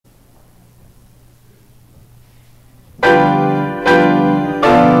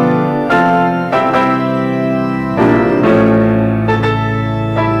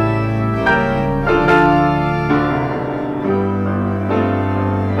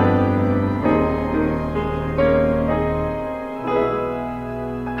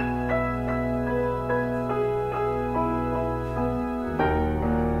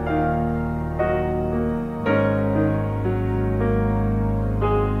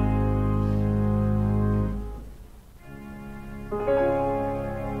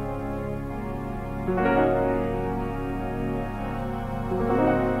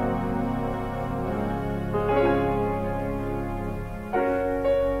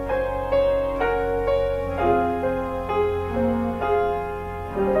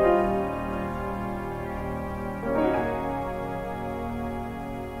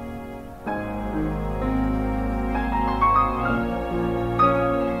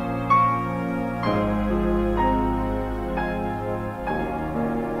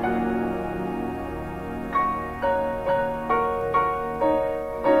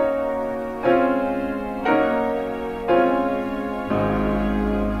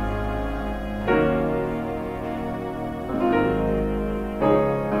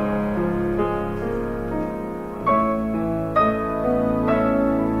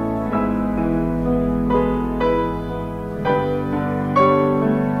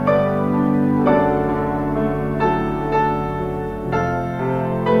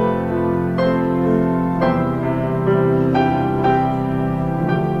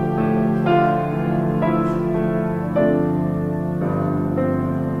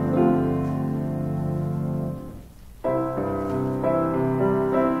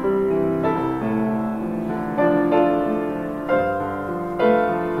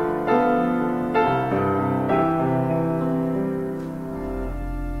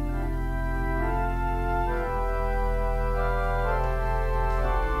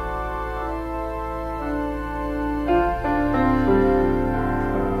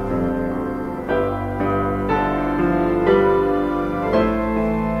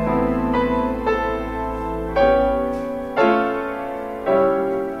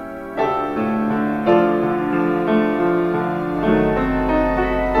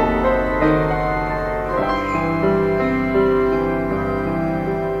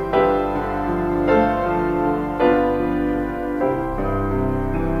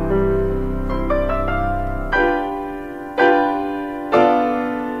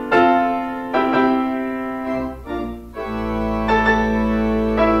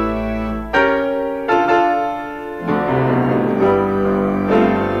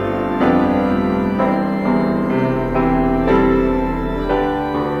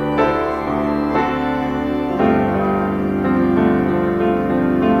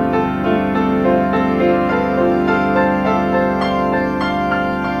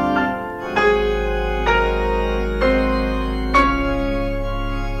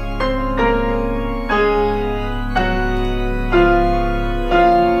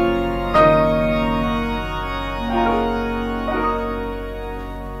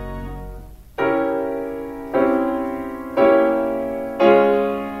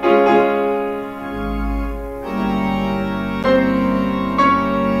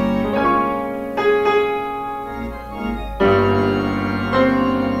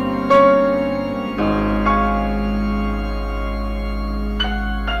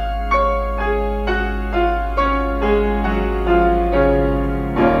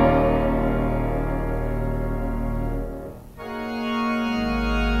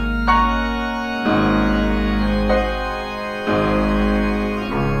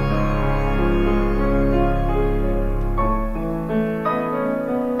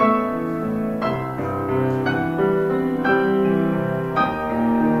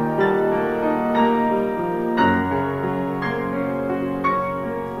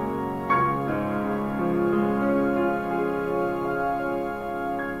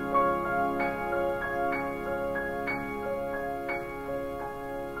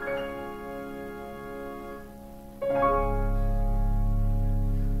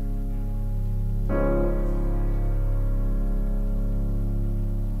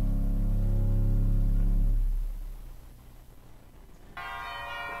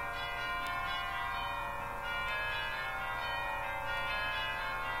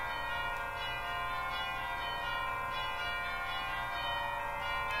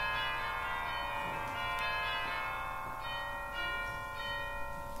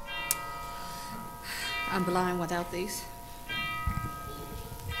I'm blind without these.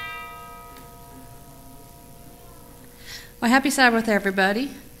 Well, happy Sabbath,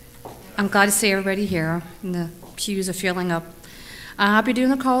 everybody. I'm glad to see everybody here, and the pews are filling up. I'll be doing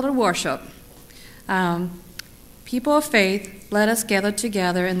the call to worship. People of faith, let us gather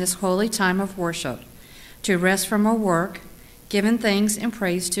together in this holy time of worship to rest from our work, giving thanks and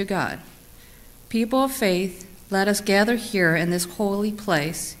praise to God. People of faith, let us gather here in this holy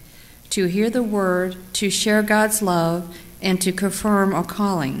place to hear the word, to share God's love, and to confirm our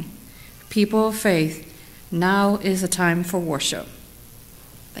calling. People of faith, now is the time for worship.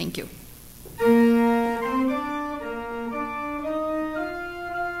 Thank you.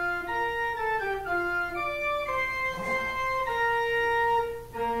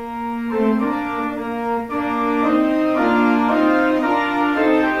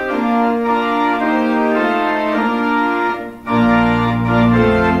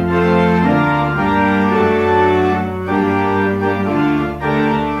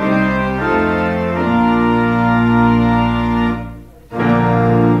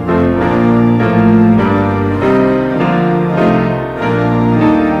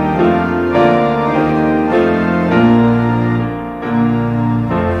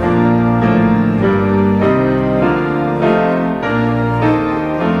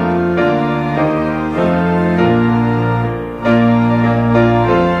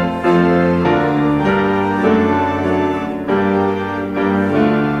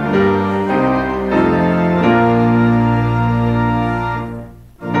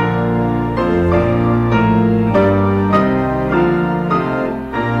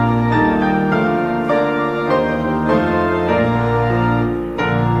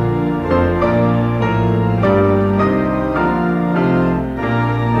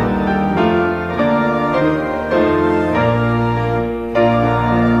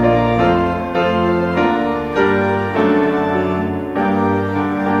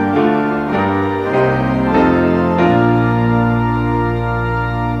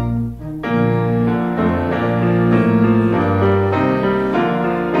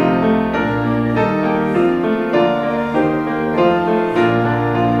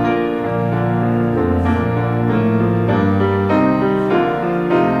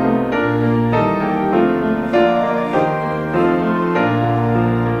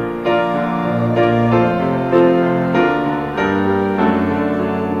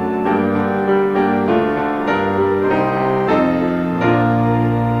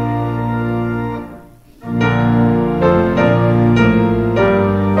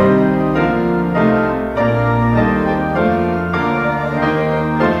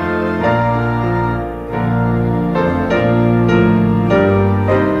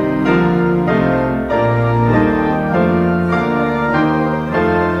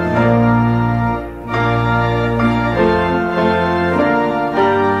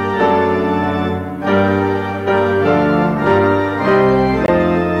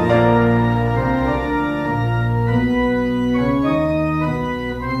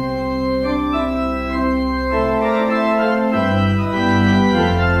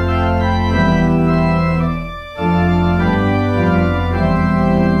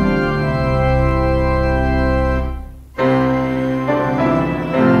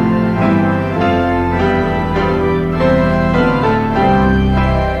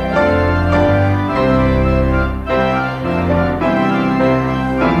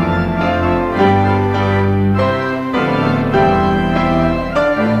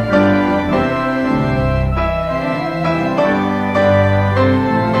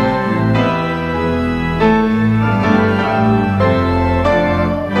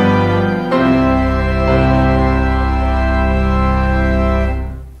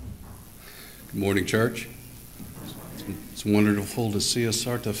 Church. It's wonderful to see us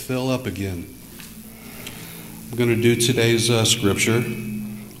start to fill up again. I'm going to do today's scripture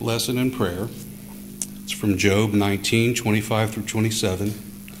lesson and prayer. It's from Job 19:25 through 27.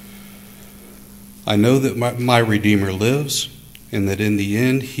 I know that my Redeemer lives, and that in the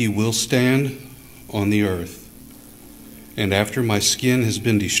end he will stand on the earth. And after my skin has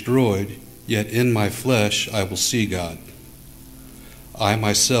been destroyed, yet in my flesh I will see God. I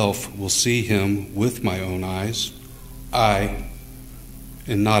myself will see him with my own eyes, I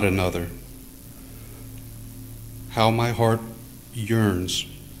and not another. How my heart yearns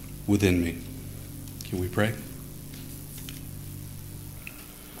within me. Can we pray?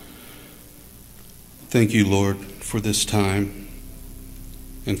 Thank you, Lord, for this time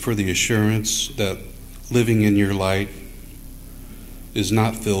and for the assurance that living in your light is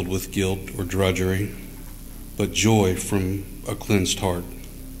not filled with guilt or drudgery, but joy from a cleansed heart.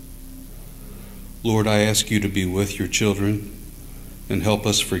 Lord, I ask you to be with your children and help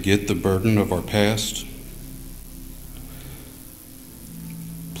us forget the burden of our past.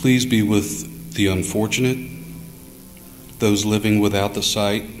 Please be with the unfortunate, those living without the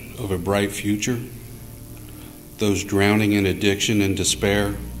sight of a bright future, those drowning in addiction and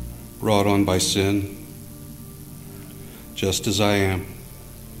despair brought on by sin, just as I am.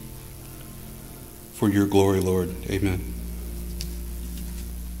 For your glory, Lord. Amen.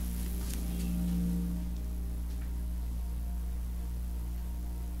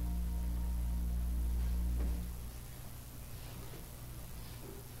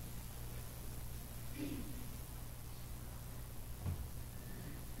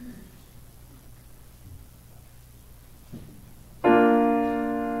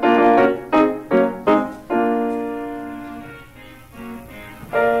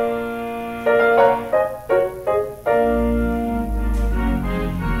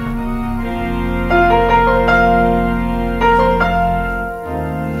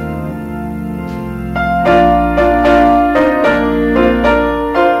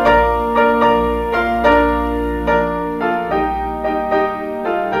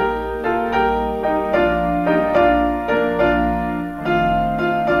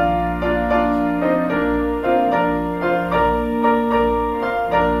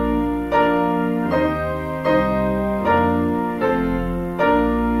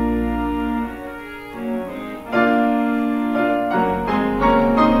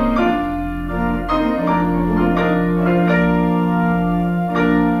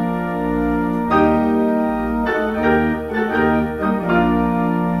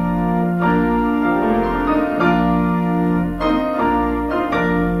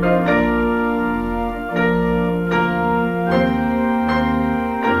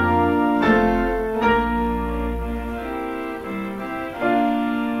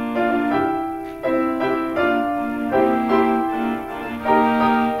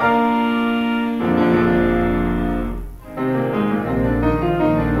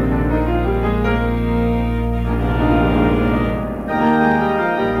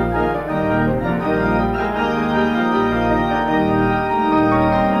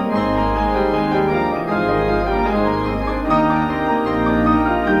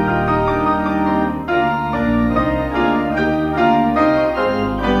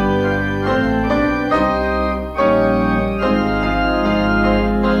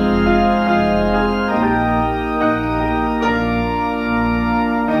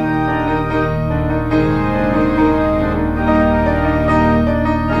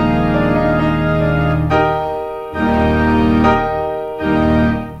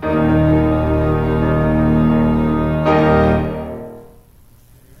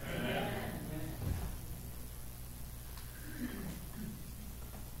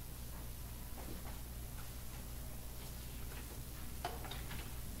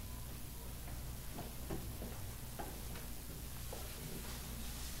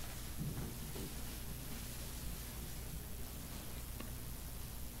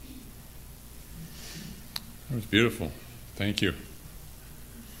 That was beautiful. Thank you.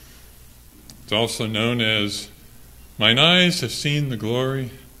 It's also known as "Mine Eyes Have Seen the Glory."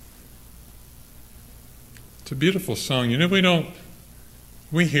 It's a beautiful song. You know,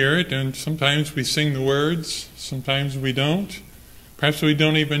 we hear it and sometimes we sing the words, sometimes we don't. Perhaps we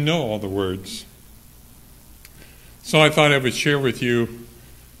don't even know all the words. So I thought I would share with you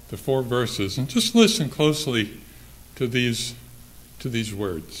the 4 verses and just listen closely to these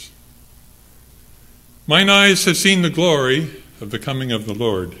words. Mine eyes have seen the glory of the coming of the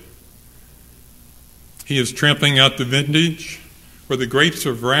Lord. He is trampling out the vintage where the grapes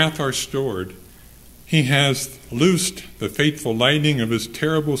of wrath are stored. He has loosed the fateful lightning of his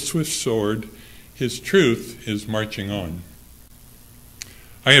terrible swift sword. His truth is marching on.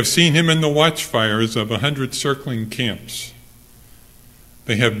 I have seen him in the watchfires of 100 circling camps.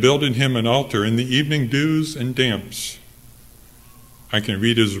 They have builded him an altar in the evening dews and damps. I can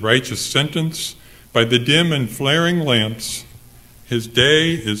read his righteous sentence by the dim and flaring lamps. His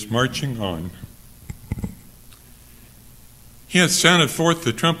day is marching on. He has sounded forth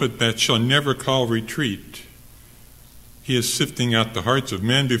the trumpet that shall never call retreat. He is sifting out the hearts of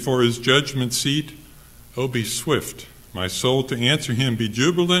men before his judgment seat. Oh, be swift, my soul, to answer him. Be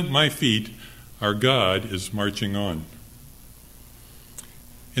jubilant, my feet. Our God is marching on.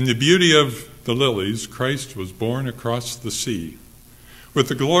 In the beauty of the lilies, Christ was born across the sea, with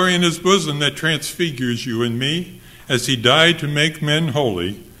the glory in his bosom that transfigures you and me. As he died to make men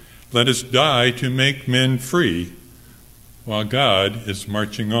holy, let us die to make men free, while God is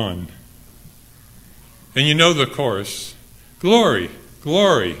marching on. And you know the chorus. Glory,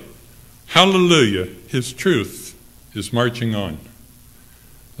 glory, Hallelujah, his truth is marching on.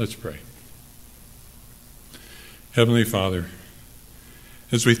 Let's pray. Heavenly Father,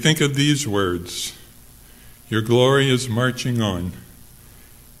 as we think of these words, your glory is marching on.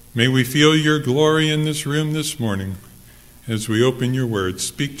 May we feel your glory in this room this morning as we open your word.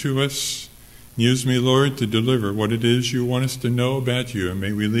 Speak to us. Use me, Lord, to deliver what it is you want us to know about you, and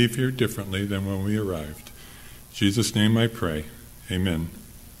may we leave here differently than when we arrived. In Jesus' name I pray. Amen.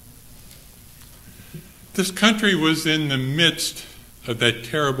 This country was in the midst of that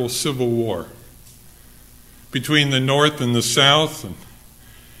terrible civil war between the North and the South, and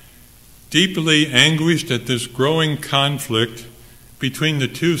deeply anguished at this growing conflict between the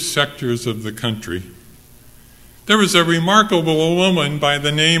two sectors of the country. There was a remarkable woman by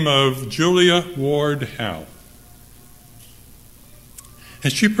the name of Julia Ward Howe.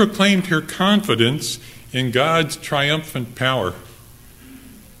 And she proclaimed her confidence in God's triumphant power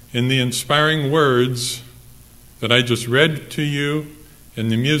in the inspiring words that I just read to you and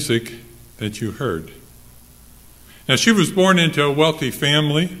the music that you heard. Now, she was born into a wealthy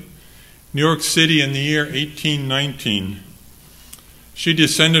family, New York City, in the year 1819. She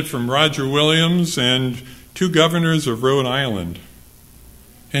descended from Roger Williams and two governors of Rhode Island.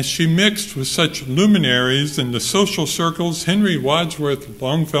 And she mixed with such luminaries in the social circles: Henry Wadsworth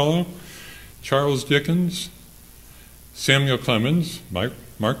Longfellow, Charles Dickens, Samuel Clemens,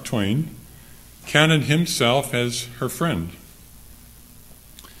 Mark Twain, counted himself as her friend.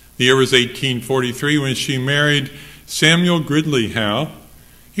 The year was 1843 when she married Samuel Gridley Howe.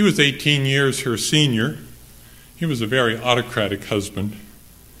 He was 18 years her senior. He was a very autocratic husband.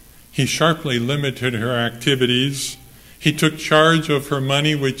 He sharply limited her activities. He took charge of her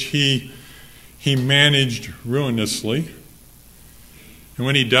money, which he managed ruinously. And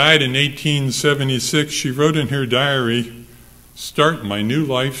when he died in 1876, she wrote in her diary, "Start my new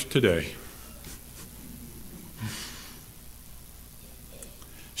life today."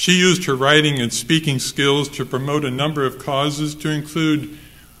 She used her writing and speaking skills to promote a number of causes, to include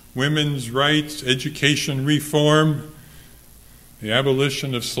women's rights, education reform, the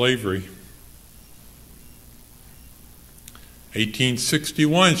abolition of slavery.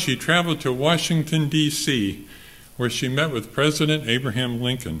 1861, she traveled to Washington, D.C., where she met with President Abraham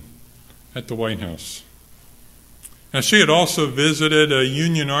Lincoln at the White House. Now, she had also visited a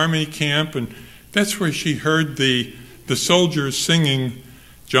Union Army camp, and that's where she heard the soldiers singing,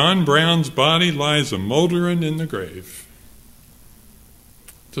 "John Brown's body lies a-mouldering in the grave."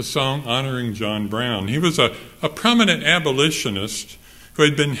 It's a song honoring John Brown. He was a prominent abolitionist who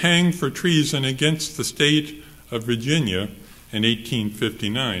had been hanged for treason against the state of Virginia in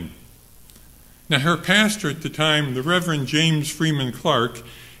 1859. Now, her pastor at the time, the Reverend James Freeman Clark,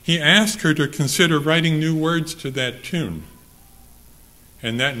 he asked her to consider writing new words to that tune.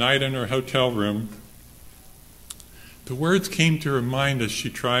 And that night in her hotel room, the words came to her mind as she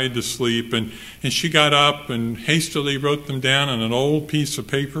tried to sleep, and she got up and hastily wrote them down on an old piece of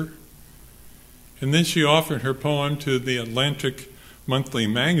paper. And then she offered her poem to the Atlantic Monthly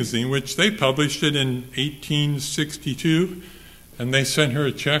magazine, which they published it in 1862, and they sent her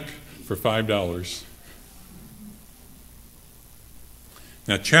a check for $5.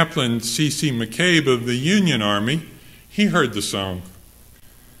 Now, Chaplain C.C. McCabe of the Union Army, he heard the song,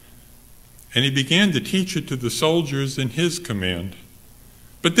 and he began to teach it to the soldiers in his command.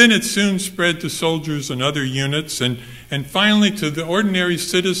 But then it soon spread to soldiers in other units, and finally to the ordinary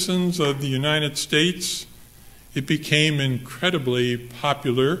citizens of the United States. It became incredibly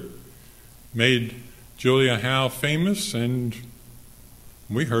popular, made Julia Howe famous, and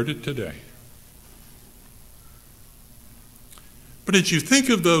we heard it today. But as you think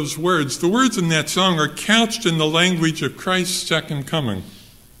of those words, the words in that song are couched in the language of Christ's second coming.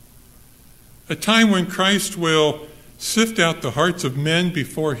 A time when Christ will sift out the hearts of men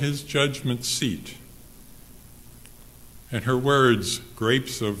before his judgment seat. And her words,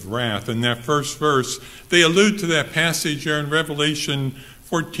 grapes of wrath, in that first verse, they allude to that passage here in Revelation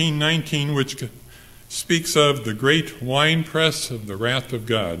 14:19, which speaks of the great winepress of the wrath of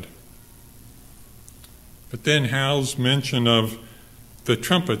God. But then Howe's mention of the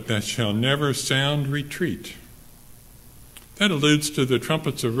trumpet that shall never sound retreat. That alludes to the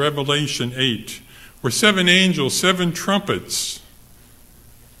trumpets of Revelation 8, where 7 angels, 7 trumpets.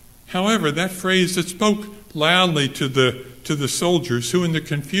 However, that phrase, it spoke loudly to the soldiers who, in the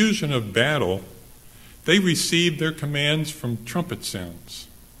confusion of battle, they received their commands from trumpet sounds.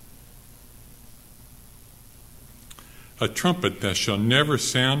 A trumpet that shall never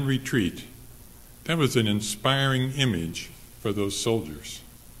sound retreat. That was an inspiring image for those soldiers.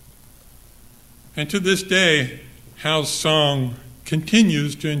 And to this day, Howe's song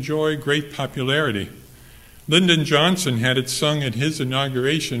continues to enjoy great popularity. Lyndon Johnson had it sung at his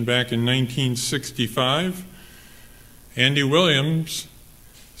inauguration back in 1965. Andy Williams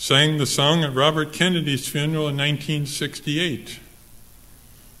sang the song at Robert Kennedy's funeral in 1968.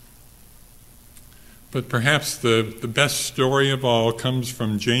 But perhaps the best story of all comes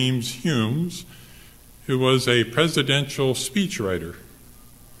from James Humes, who was a presidential speechwriter.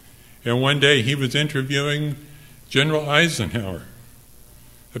 And one day he was interviewing General Eisenhower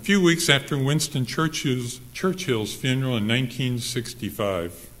a few weeks after Winston Churchill's funeral in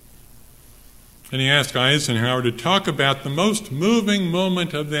 1965. And he asked Eisenhower to talk about the most moving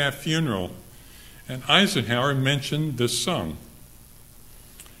moment of that funeral. And Eisenhower mentioned this song.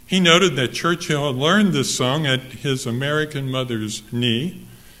 He noted that Churchill had learned this song at his American mother's knee,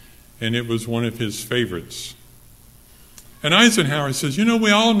 and it was one of his favorites. And Eisenhower says, "You know,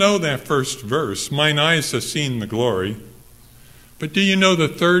 we all know that first verse, 'Mine eyes have seen the glory.' But do you know the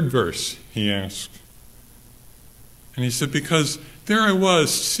third verse?" he asked. And he said, "Because there I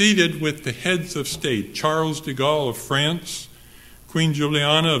was, seated with the heads of state, Charles de Gaulle of France, Queen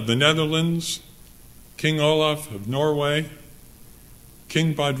Juliana of the Netherlands, King Olaf of Norway,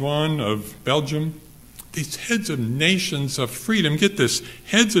 King Baudouin of Belgium, these heads of nations of freedom," get this,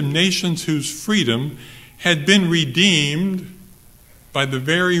 heads of nations whose freedom had been redeemed by the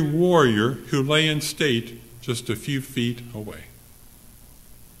very warrior who lay in state just a few feet away.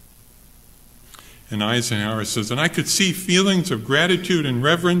 And Eisenhower says, "And I could see feelings of gratitude and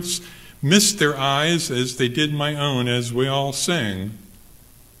reverence mist their eyes as they did my own as we all sang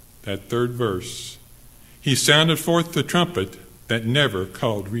that third verse. He sounded forth the trumpet that never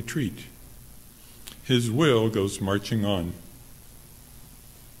called retreat. His will goes marching on."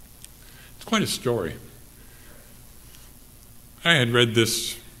 It's quite a story. I had read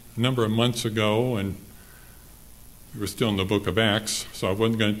this a number of months ago, and we were still in the book of Acts, so I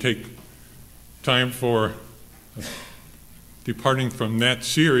wasn't going to take time for departing from that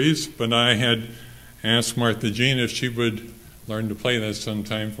series, but I had asked Martha Jean if she would learn to play that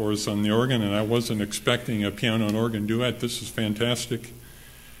sometime for us on the organ, and I wasn't expecting a piano and organ duet. This is fantastic.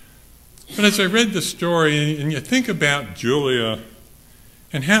 But as I read the story, and you think about Julia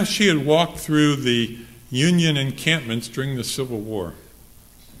and how she had walked through the Union encampments during the Civil War,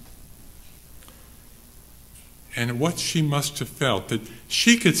 and what she must have felt, that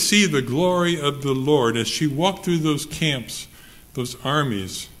she could see the glory of the Lord as she walked through those camps, those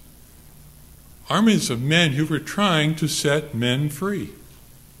armies of men who were trying to set men free.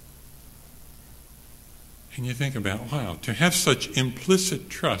 And you think about, wow, to have such implicit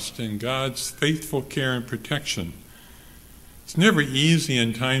trust in God's faithful care and protection. It's never easy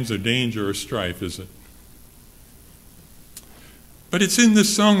in times of danger or strife, is it? But it's in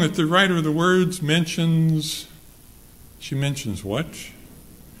this song that the writer of the words mentions what?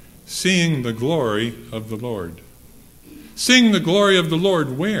 Seeing the glory of the Lord. Seeing the glory of the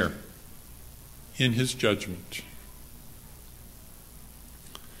Lord where? In his judgment.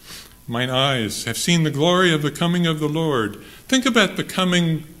 Mine eyes have seen the glory of the coming of the Lord. Think about the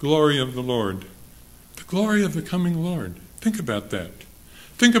coming glory of the Lord. The glory of the coming Lord. Think about that.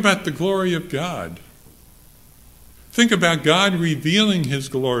 Think about the glory of God. Think about God revealing his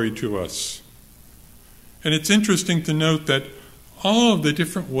glory to us. And it's interesting to note that all of the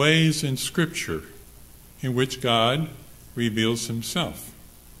different ways in Scripture in which God reveals himself.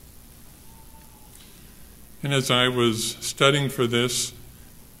 And as I was studying for this,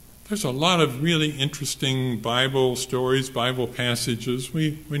 there's a lot of really interesting Bible stories, Bible passages.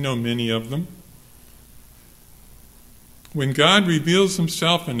 We know many of them. When God reveals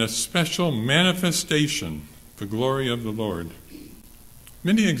himself in a special manifestation, the glory of the Lord.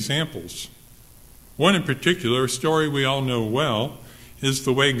 Many examples. One in particular, a story we all know well, is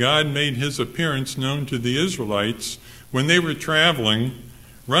the way God made his appearance known to the Israelites when they were traveling,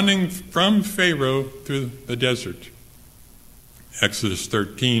 running from Pharaoh through the desert. Exodus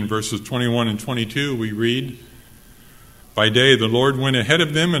 13, verses 21 and 22, we read, "By day the Lord went ahead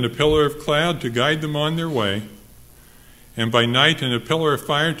of them in a pillar of cloud to guide them on their way, and by night in a pillar of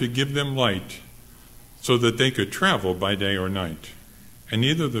fire to give them light, so that they could travel by day or night. And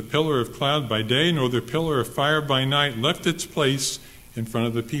neither the pillar of cloud by day nor the pillar of fire by night left its place in front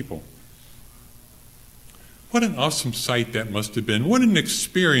of the people." What an awesome sight that must have been. What an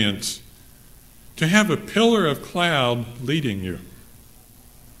experience to have a pillar of cloud leading you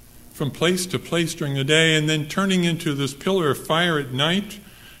from place to place during the day, and then turning into this pillar of fire at night,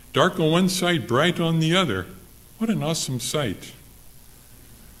 dark on one side, bright on the other. What an awesome sight.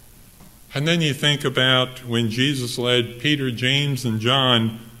 And then you think about when Jesus led Peter, James, and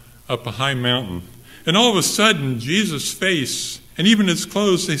John up a high mountain. And all of a sudden, Jesus' face and even his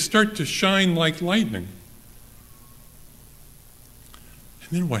clothes, they start to shine like lightning. And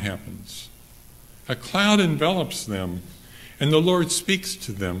then what happens? A cloud envelops them, and the Lord speaks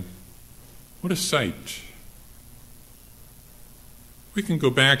to them. What a sight. We can go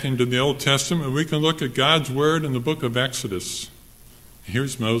back into the Old Testament and we can look at God's word in the book of Exodus.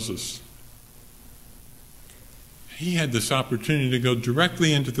 Here's Moses. He had this opportunity to go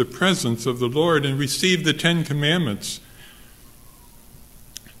directly into the presence of the Lord and receive the 10 Commandments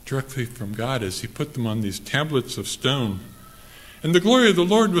directly from God as he put them on these tablets of stone. And the glory of the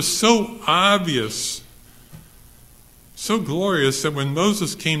Lord was so obvious, so glorious, that when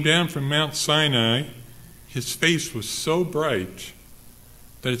Moses came down from Mount Sinai, his face was so bright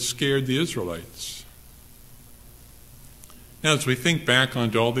that it scared the Israelites. Now, as we think back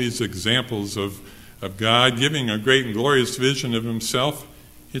onto all these examples of God giving a great and glorious vision of himself,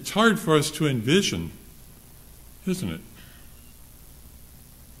 it's hard for us to envision, isn't it?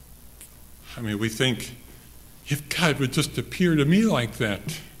 I mean, we think, if God would just appear to me like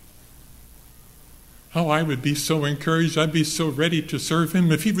that, oh, I would be so encouraged, I'd be so ready to serve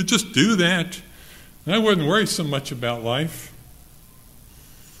him. If he would just do that, I wouldn't worry so much about life.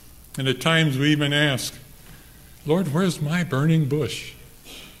 And at times we even ask, Lord, where's my burning bush?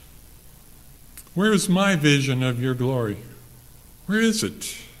 Where is my vision of your glory? Where is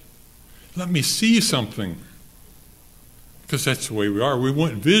it? Let me see something. Because that's the way we are. We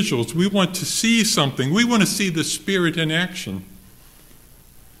want visuals. We want to see something. We want to see the Spirit in action.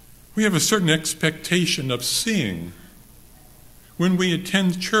 We have a certain expectation of seeing. When we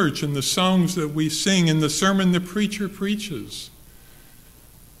attend church and the songs that we sing and the sermon the preacher preaches.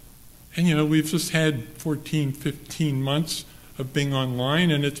 And you know, we've just had 14, 15 months of being online,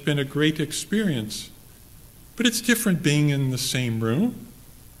 and it's been a great experience. But it's different being in the same room.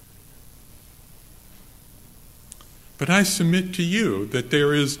 But I submit to you that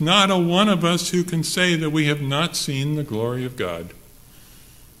there is not a one of us who can say that we have not seen the glory of God.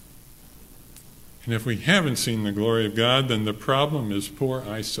 And if we haven't seen the glory of God, then the problem is poor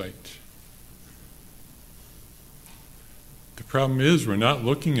eyesight. The problem is we're not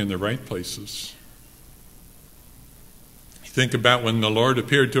looking in the right places. You think about when the Lord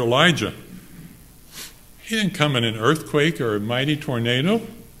appeared to Elijah. He didn't come in an earthquake or a mighty tornado.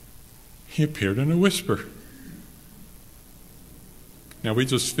 He appeared in a whisper. Now, we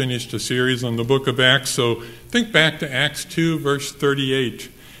just finished a series on the book of Acts, so think back to Acts 2, verse 38.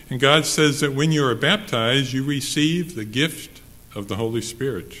 And God says that when you are baptized, you receive the gift of the Holy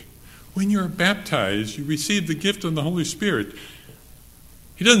Spirit. When you are baptized, you receive the gift of the Holy Spirit.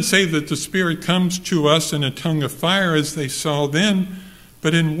 He doesn't say that the Spirit comes to us in a tongue of fire as they saw then,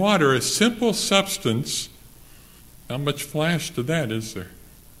 but in water, a simple substance. Not much flash to that, is there?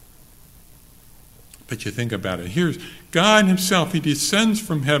 But you think about it. Here's God himself. He descends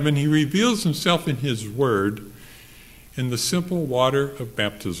from heaven. He reveals himself in his word in the simple water of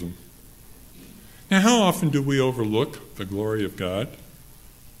baptism. Now, how often do we overlook the glory of God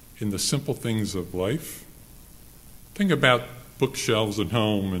in the simple things of life? Think about bookshelves at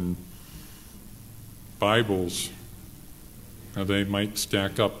home and Bibles, how they might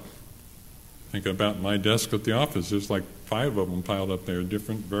stack up. Think about my desk at the office. There's like 5 of them piled up there,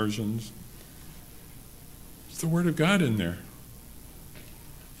 different versions. It's the Word of God in there.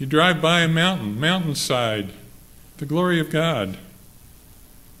 You drive by a mountainside, the glory of God.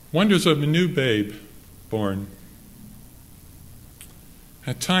 Wonders of a new babe born.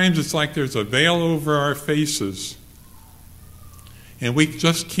 At times it's like there's a veil over our faces, and we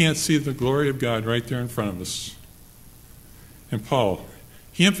just can't see the glory of God right there in front of us. And Paul,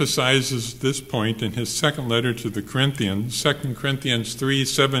 he emphasizes this point in his second letter to the Corinthians, 2 Corinthians 3,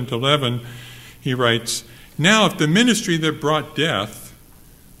 7-11. He writes, "Now if the ministry that brought death,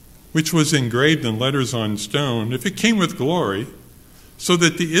 which was engraved in letters on stone, if it came with glory, so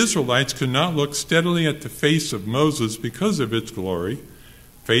that the Israelites could not look steadily at the face of Moses because of its glory,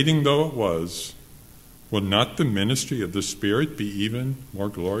 fading though it was, will not the ministry of the Spirit be even more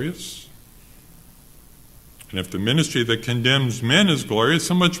glorious? And if the ministry that condemns men is glorious,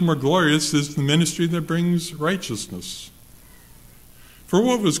 how much more glorious is the ministry that brings righteousness? For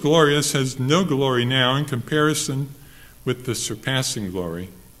what was glorious has no glory now in comparison with the surpassing glory.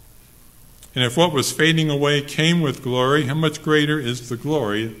 And if what was fading away came with glory, how much greater is the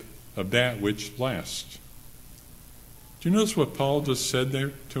glory of that which lasts?" Do you notice what Paul just said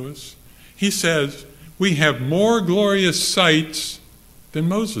there to us? He says, we have more glorious sights than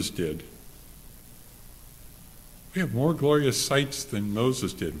Moses did. We have more glorious sights than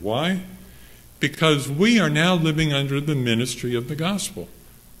Moses did. Why? Because we are now living under the ministry of the gospel.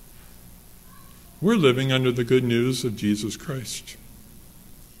 We're living under the good news of Jesus Christ.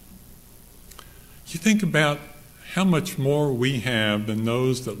 You think about how much more we have than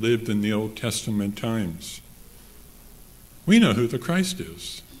those that lived in the Old Testament times. We know who the Christ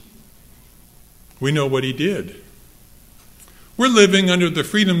is. We know what he did. We're living under the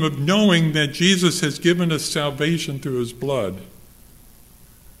freedom of knowing that Jesus has given us salvation through his blood.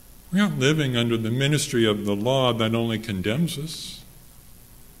 We aren't living under the ministry of the law that only condemns us.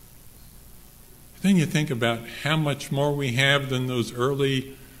 Then you think about how much more we have than those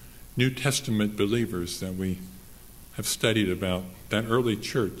early New Testament believers that we have studied about, that early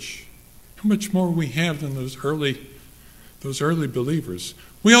church. How much more we have than those early believers.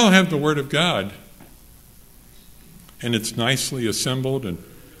 We all have the Word of God, and it's nicely assembled and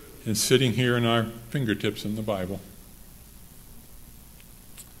sitting here in our fingertips in the Bible.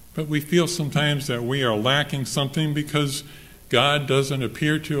 But we feel sometimes that we are lacking something because God doesn't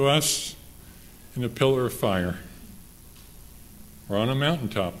appear to us in a pillar of fire or on a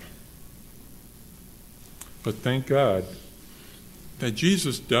mountaintop. But thank God that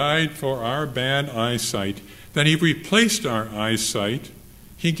Jesus died for our bad eyesight, that he replaced our eyesight.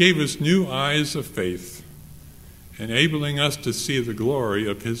 He gave us new eyes of faith, enabling us to see the glory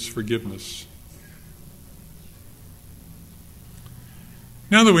of his forgiveness.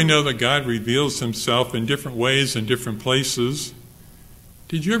 Now that we know that God reveals himself in different ways in different places,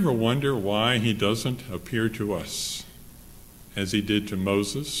 did you ever wonder why he doesn't appear to us as he did to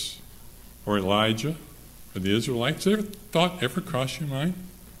Moses or Elijah or the Israelites? Thought ever cross your mind?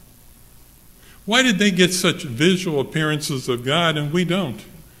 Why did they get such visual appearances of God and we don't?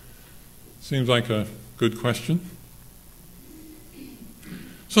 Seems like a good question.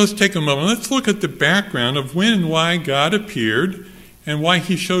 So let's take a moment. Let's look at the background of when and why God appeared and why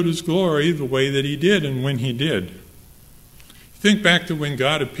he showed his glory the way that he did and when he did. Think back to when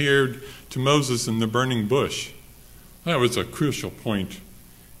God appeared to Moses in the burning bush. That was a crucial point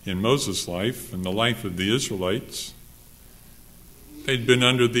in Moses' life and the life of the Israelites. They'd been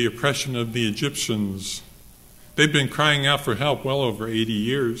under the oppression of the Egyptians. They'd been crying out for help well over 80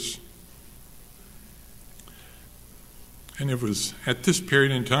 years. And it was at this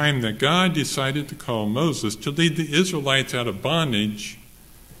period in time that God decided to call Moses to lead the Israelites out of bondage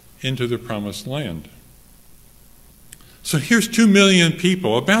into the promised land. So here's 2 million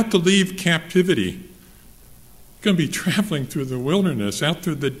people about to leave captivity. Going to be traveling through the wilderness, out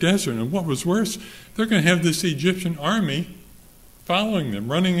through the desert. And what was worse, they're going to have this Egyptian army following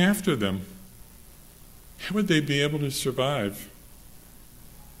them, running after them. How would they be able to survive?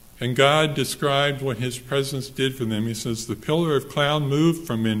 And God described what his presence did for them. He says, the pillar of cloud moved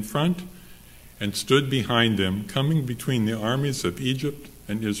from in front and stood behind them, coming between the armies of Egypt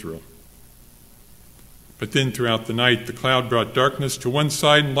and Israel. But then throughout the night, the cloud brought darkness to one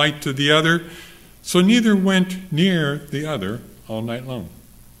side and light to the other, so neither went near the other all night long.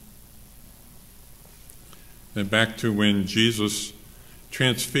 Then back to when Jesus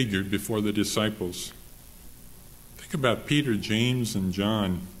transfigured before the disciples. Think about Peter, James, and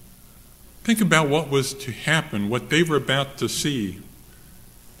John. Think about what was to happen, what they were about to see.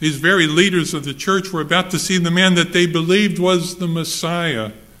 These very leaders of the church were about to see the man that they believed was the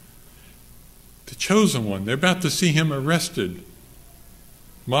Messiah, the chosen one. They're about to see him arrested,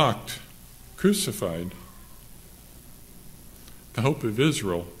 mocked, crucified. The hope of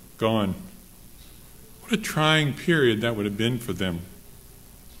Israel gone. What a trying period that would have been for them.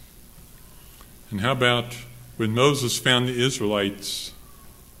 And how about when Moses found the Israelites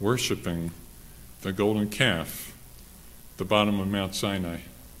worshiping the golden calf at the bottom of Mount Sinai?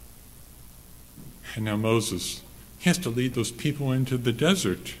 And now Moses, he has to lead those people into the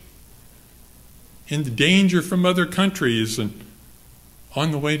desert, in danger from other countries and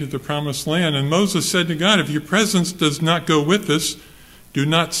on the way to the promised land. And Moses said to God, if your presence does not go with us, do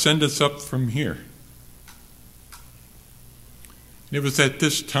not send us up from here. And it was at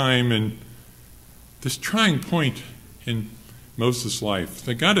this time and this trying point in Moses' life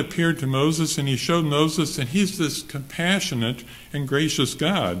that God appeared to Moses and he showed Moses that he's this compassionate and gracious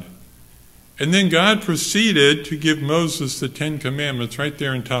God. And then God proceeded to give Moses the 10 Commandments right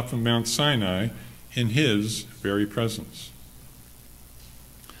there on top of Mount Sinai in his very presence.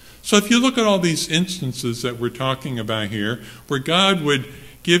 So if you look at all these instances that we're talking about here, where God would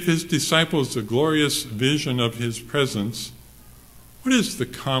give his disciples a glorious vision of his presence, what is the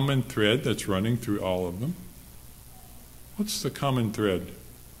common thread that's running through all of them? What's the common thread?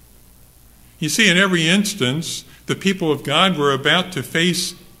 You see, in every instance, the people of God were about to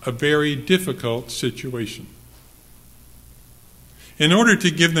face a very difficult situation. In order to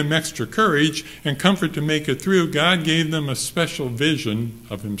give them extra courage and comfort to make it through, God gave them a special vision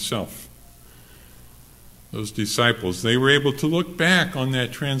of himself. those disciples, they were able to look back on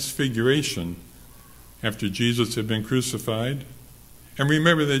that transfiguration after Jesus had been crucified and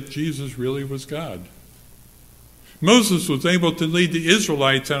remember that Jesus really was God. Moses was able to lead the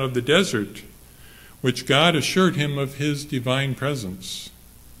Israelites out of the desert, which God assured him of his divine presence.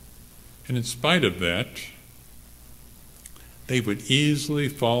 And in spite of that, they would easily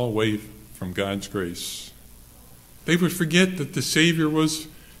fall away from God's grace. They would forget that the Savior was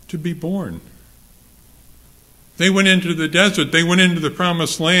to be born. They went into the desert, they went into the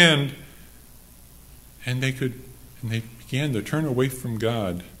promised land, and they began to turn away from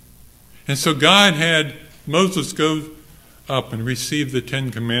God. And so God had Moses go up and receive the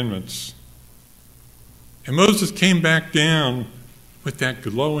 10 Commandments. And Moses came back down with that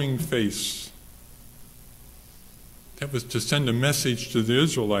glowing face. That was to send a message to the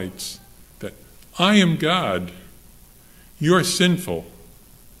Israelites that I am God. You are sinful.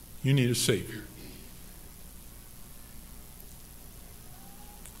 You need a Savior.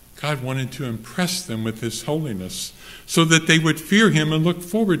 God wanted to impress them with his holiness so that they would fear him and look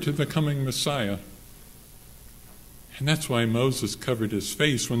forward to the coming Messiah. And that's why Moses covered his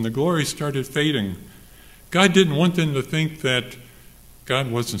face when the glory started fading. God didn't want them to think that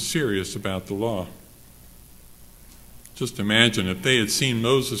God wasn't serious about the law. Just imagine if they had seen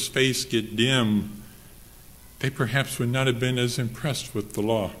Moses' face get dim, they perhaps would not have been as impressed with the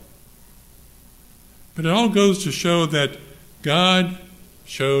law. But it all goes to show that God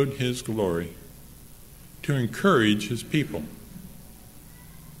showed his glory to encourage his people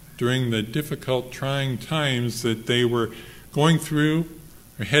during the difficult, trying times that they were going through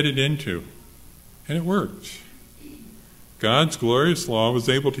or headed into. And it worked. God's glorious law was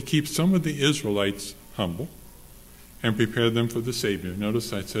able to keep some of the Israelites humble and prepare them for the Savior.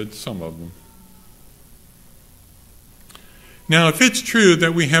 Notice I said some of them. Now, if it's true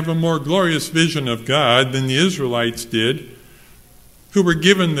that we have a more glorious vision of God than the Israelites did, who were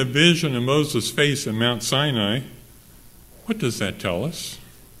given the vision of Moses' face at Mount Sinai, what does that tell us?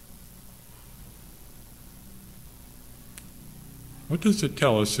 What does it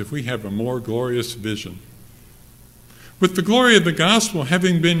tell us if we have a more glorious vision? With the glory of the gospel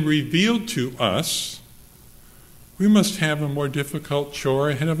having been revealed to us, we must have a more difficult chore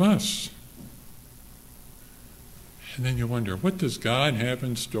ahead of us. And then you wonder, what does God have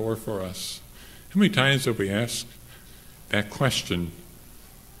in store for us? How many times have we asked that question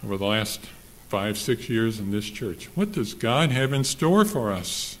over the last 5-6 years in this church? What does God have in store for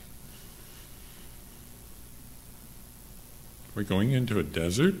us? We're going into a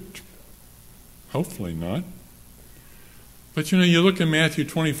desert? Hopefully not. But you look at Matthew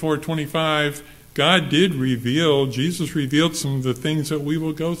 24:25, God did reveal, Jesus revealed some of the things that we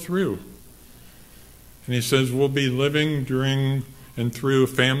will go through. And he says we'll be living during and through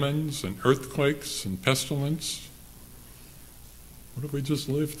famines and earthquakes and pestilence. What have we just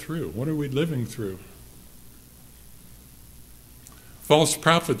lived through? What are we living through? False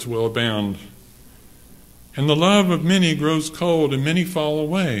prophets will abound. And the love of many grows cold, and many fall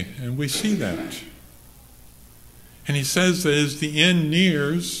away. And we see that. And he says that as the end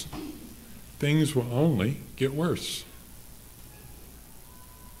nears, things will only get worse.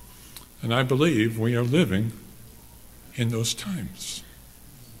 And I believe we are living in those times.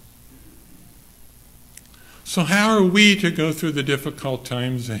 So how are we to go through the difficult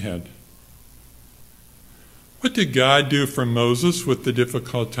times ahead? What did God do for Moses with the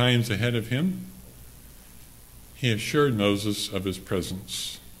difficult times ahead of him? He assured Moses of his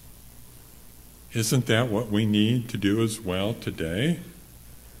presence. Isn't that what we need to do as well today?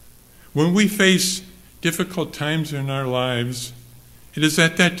 When we face difficult times in our lives, it is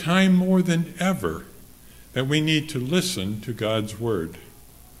at that time more than ever that we need to listen to God's word.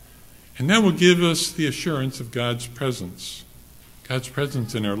 And that will give us the assurance of God's presence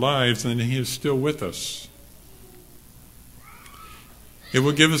in our lives, and that he is still with us. It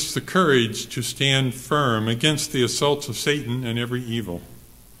will give us the courage to stand firm against the assaults of Satan and every evil.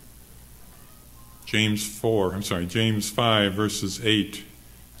 James 5, verses 8.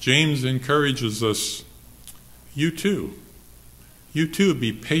 James encourages us, you too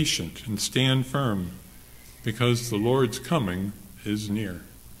be patient and stand firm, because the Lord's coming is near.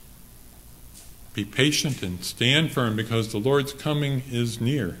 Be patient and stand firm, because the Lord's coming is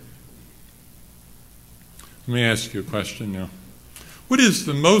near. Let me ask you a question now. What is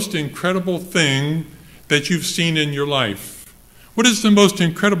the most incredible thing that you've seen in your life? What is the most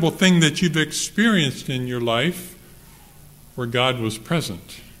incredible thing that you've experienced in your life where God was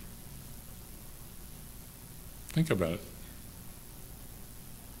present? Think about it.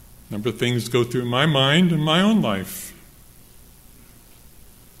 A number of things go through my mind in my own life.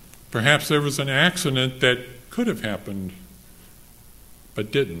 Perhaps there was an accident that could have happened,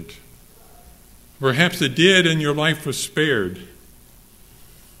 but didn't. Perhaps it did and your life was spared.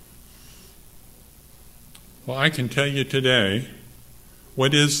 Well, I can tell you today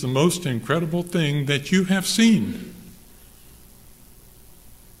what is the most incredible thing that you have seen.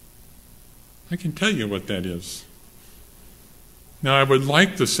 I can tell you what that is. Now, I would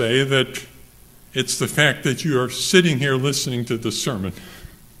like to say that it's the fact that you are sitting here listening to the sermon.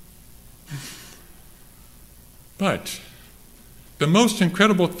 But the most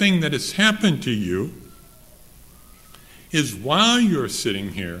incredible thing that has happened to you is while you're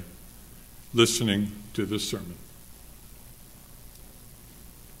sitting here listening to the sermon.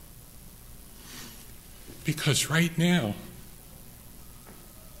 Because right now,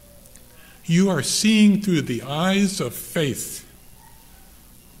 you are seeing through the eyes of faith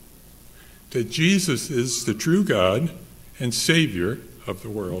that Jesus is the true God and Savior of the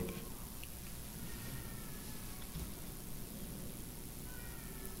world.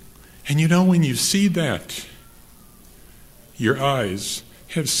 And you know, when you see that, your eyes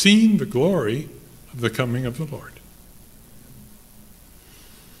have seen the glory of the coming of the Lord.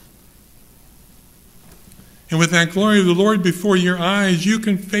 And with that glory of the Lord before your eyes, you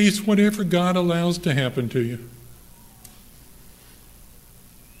can face whatever God allows to happen to you.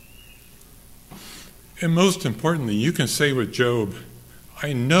 And most importantly, you can say with Job,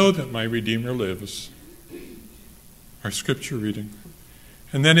 I know that my Redeemer lives. Our scripture reading.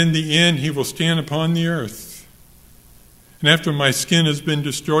 And that in the end he will stand upon the earth. And after my skin has been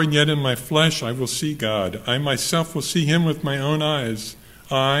destroyed, yet in my flesh I will see God. I myself will see him with my own eyes.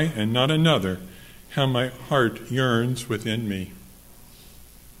 I, and not another, how my heart yearns within me.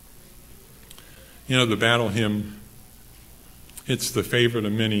 You know, the battle hymn, it's the favorite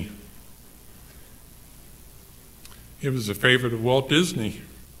of many. It was a favorite of Walt Disney,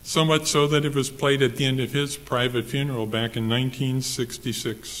 so much so that it was played at the end of his private funeral back in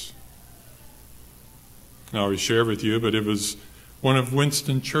 1966. I always share with you, but it was one of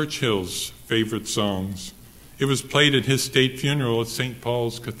Winston Churchill's favorite songs. It was played at his state funeral at St.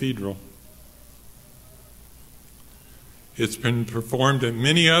 Paul's Cathedral. It's been performed at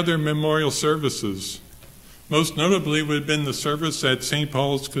many other memorial services. Most notably would have been the service at St.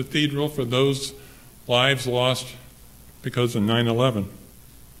 Paul's Cathedral for those lives lost because of 9/11.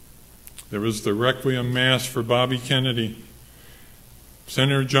 There was the Requiem Mass for Bobby Kennedy.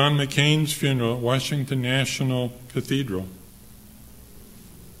 Senator John McCain's funeral at Washington National Cathedral.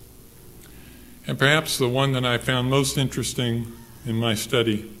 And perhaps the one that I found most interesting in my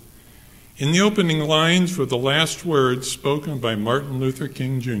study. In the opening lines were the last words spoken by Martin Luther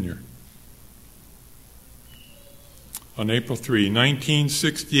King Jr. On April 3,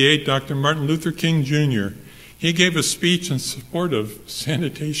 1968, Dr. Martin Luther King Jr., he gave a speech in support of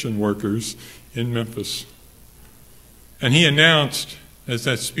sanitation workers in Memphis. And he announced, as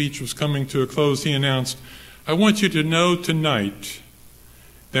that speech was coming to a close, he announced, I want you to know tonight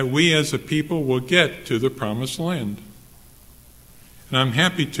that we as a people will get to the promised land. And I'm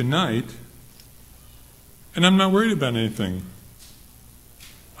happy tonight, and I'm not worried about anything.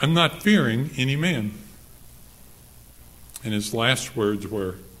 I'm not fearing any man. And his last words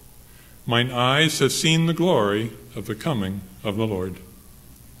were, mine eyes have seen the glory of the coming of the Lord.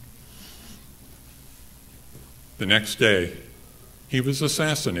 The next day, he was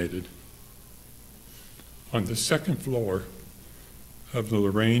assassinated on the second floor of the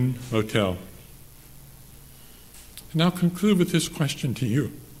Lorraine Motel. And I'll conclude with this question to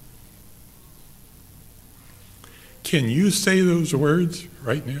you. Can you say those words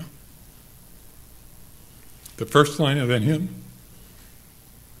right now? The first line of that hymn.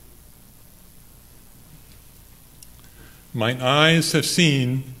 Mine eyes have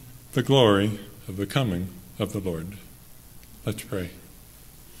seen the glory of the coming of the Lord. Let's pray.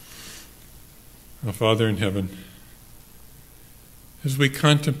 Our Father in heaven, as we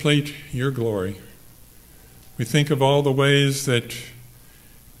contemplate your glory, we think of all the ways that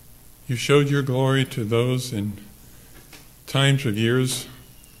you showed your glory to those in times of years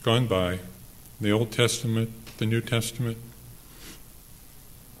gone by, the Old Testament, the New Testament.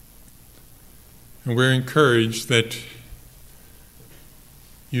 And we're encouraged that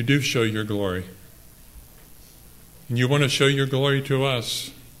you do show your glory. And you want to show your glory to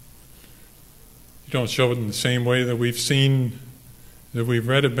us. You don't show it in the same way that we've seen, that we've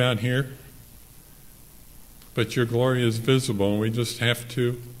read about here. But your glory is visible, and we just have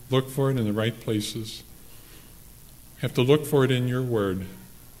to look for it in the right places. We have to look for it in your word.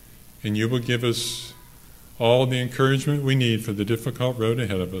 And you will give us all the encouragement we need for the difficult road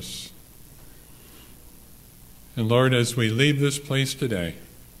ahead of us. And Lord, as we leave this place today,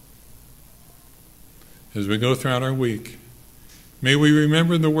 as we go throughout our week. May we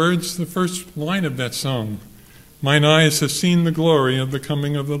remember the words, the first line of that song, "Mine eyes have seen the glory of the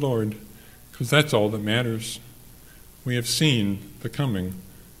coming of the Lord," because that's all that matters. We have seen the coming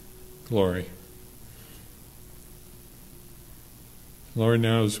glory. Lord,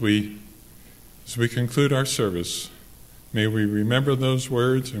 now as we conclude our service, may we remember those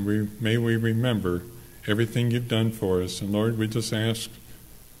words, and may we remember everything you've done for us. And Lord, we just ask,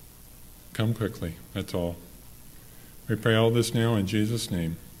 come quickly. That's all. We pray all this now in Jesus'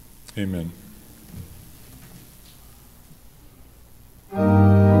 name. Amen.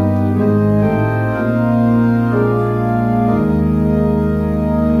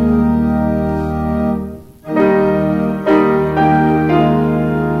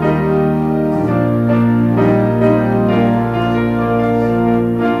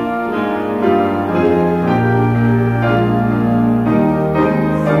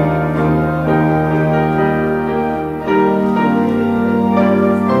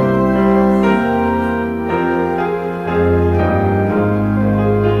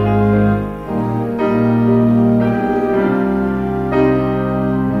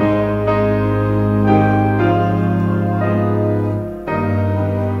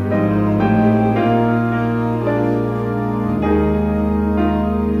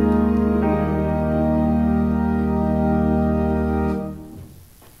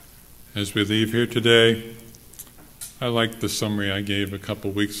 As we leave here today, I like the summary I gave a couple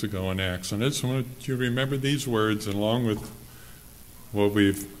weeks ago in Acts. And I just want you to remember these words along with what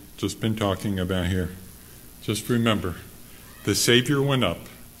we've just been talking about here. Just remember, the Savior went up,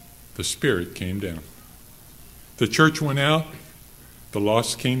 the Spirit came down. The church went out, the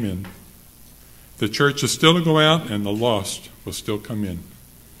lost came in. The church is still to go out, and the lost will still come in.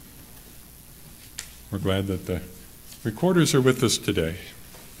 We're glad that the recorders are with us today.